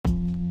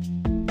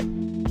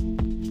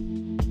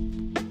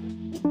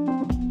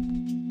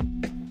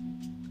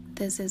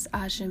This is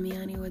Asha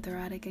Miani with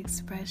Erotic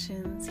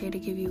Expressions, here to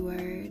give you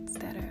words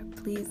that are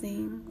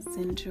pleasing,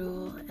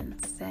 sensual, and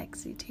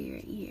sexy to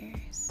your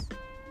ears.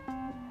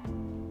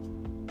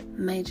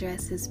 My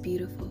dress is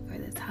beautiful for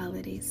this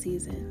holiday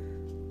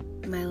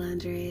season. My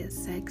lingerie is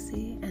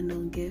sexy and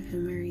will give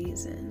him a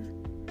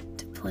reason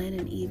to plan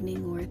an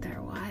evening worth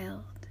our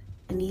while,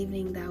 an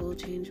evening that will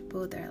change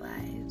both our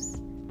lives.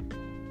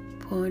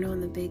 Porn on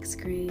the big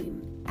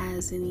screen,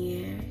 as in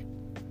the air.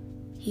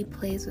 He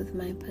plays with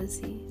my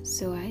pussy,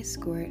 so I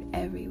squirt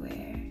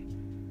everywhere.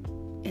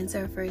 It's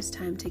our first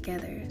time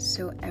together,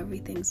 so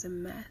everything's a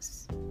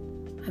mess.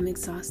 I'm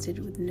exhausted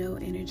with no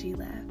energy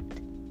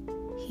left.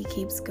 He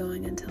keeps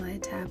going until I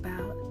tap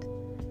out,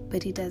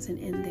 but he doesn't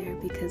end there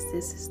because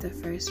this is the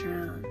first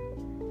round.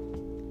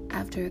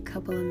 After a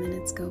couple of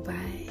minutes go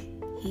by,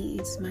 he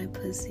eats my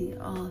pussy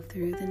all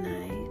through the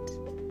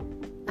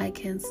night. I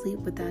can't sleep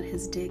without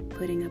his dick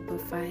putting up a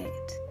fight,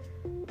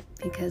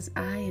 because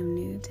I am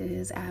new to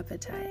his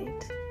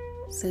appetite,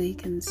 so he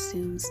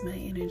consumes my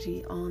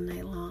energy all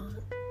night long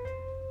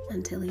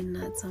until he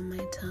nuts on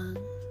my tongue.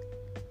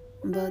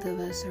 Both of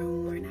us are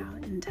worn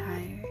out and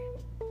tired.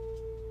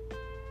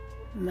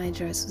 My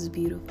dress was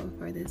beautiful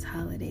for this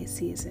holiday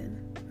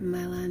season.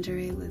 My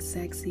lingerie was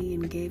sexy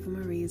and gave him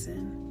a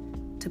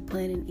reason to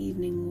plan an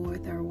evening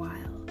worth our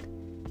while,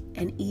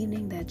 an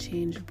evening that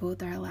changed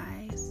both our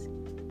lives.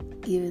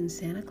 Even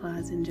Santa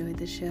Claus enjoyed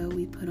the show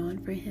we put on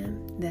for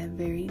him that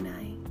very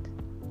night.